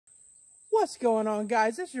What's going on,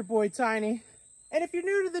 guys? It's your boy Tiny, and if you're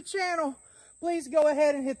new to the channel, please go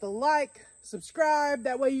ahead and hit the like, subscribe.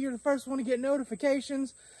 That way you're the first one to get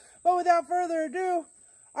notifications. But without further ado,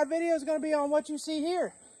 our video is going to be on what you see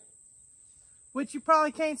here, which you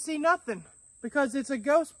probably can't see nothing because it's a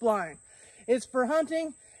ghost blind. It's for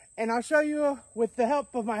hunting, and I'll show you with the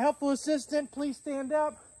help of my helpful assistant. Please stand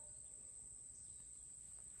up.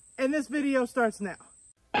 And this video starts now.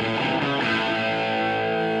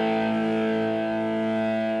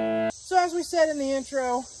 So as we said in the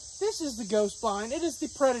intro, this is the ghost blind. It is the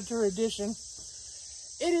Predator edition.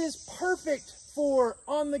 It is perfect for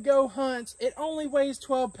on-the-go hunts. It only weighs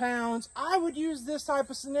 12 pounds. I would use this type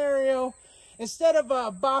of scenario instead of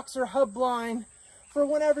a box or hub blind for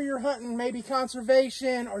whenever you're hunting, maybe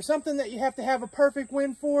conservation or something that you have to have a perfect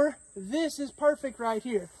wind for. This is perfect right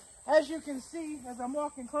here. As you can see, as I'm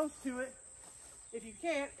walking close to it, if you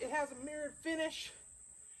can't, it has a mirrored finish.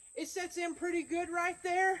 It sets in pretty good right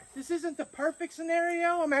there. This isn't the perfect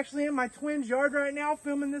scenario. I'm actually in my twin's yard right now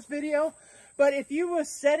filming this video. But if you was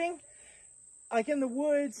setting like in the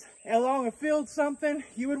woods, along a field something,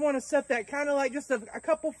 you would want to set that kind of like just a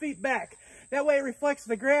couple feet back. That way it reflects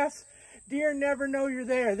the grass. Deer never know you're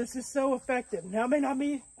there. This is so effective. Now, it may not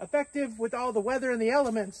be effective with all the weather and the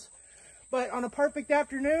elements, but on a perfect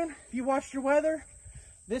afternoon, if you watched your weather,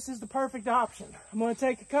 this is the perfect option. I'm going to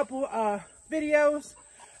take a couple videos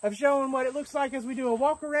of showing what it looks like as we do a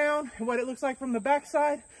walk around and what it looks like from the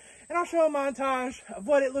backside. And I'll show a montage of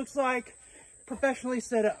what it looks like professionally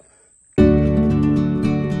set up.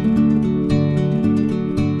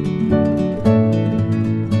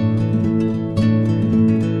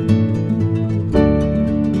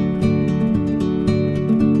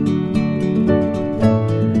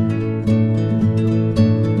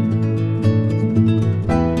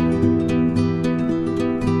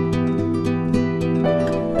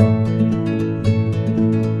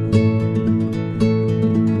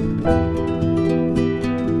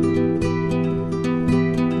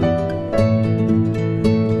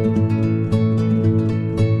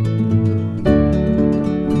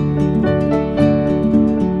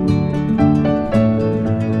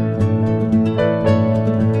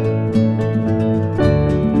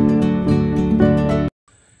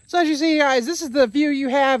 So as you see, guys, this is the view you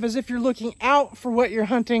have as if you're looking out for what you're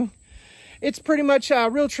hunting. It's pretty much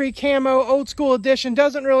Realtree camo, old school edition.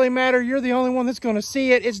 Doesn't really matter. You're the only one that's going to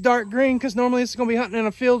see it. It's dark green because normally it's going to be hunting in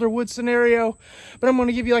a field or wood scenario. But I'm going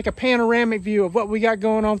to give you like a panoramic view of what we got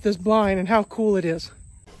going on with this blind and how cool it is.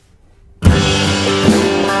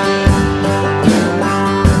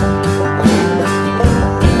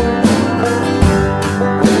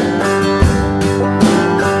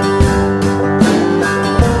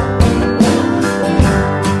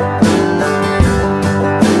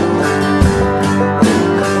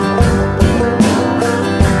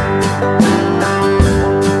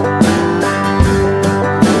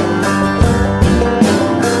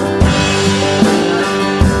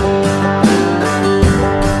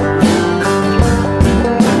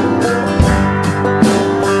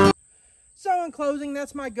 Closing,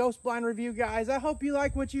 that's my ghost blind review, guys. I hope you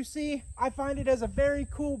like what you see. I find it as a very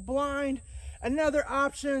cool blind, another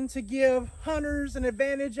option to give hunters an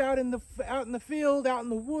advantage out in the field, out in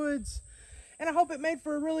the woods. And I hope it made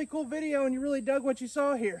for a really cool video and you really dug what you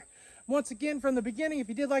saw here. Once again, from the beginning, if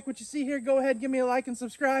you did like what you see here, go ahead, give me a like and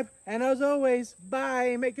subscribe. And as always,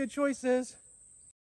 bye. Make good choices.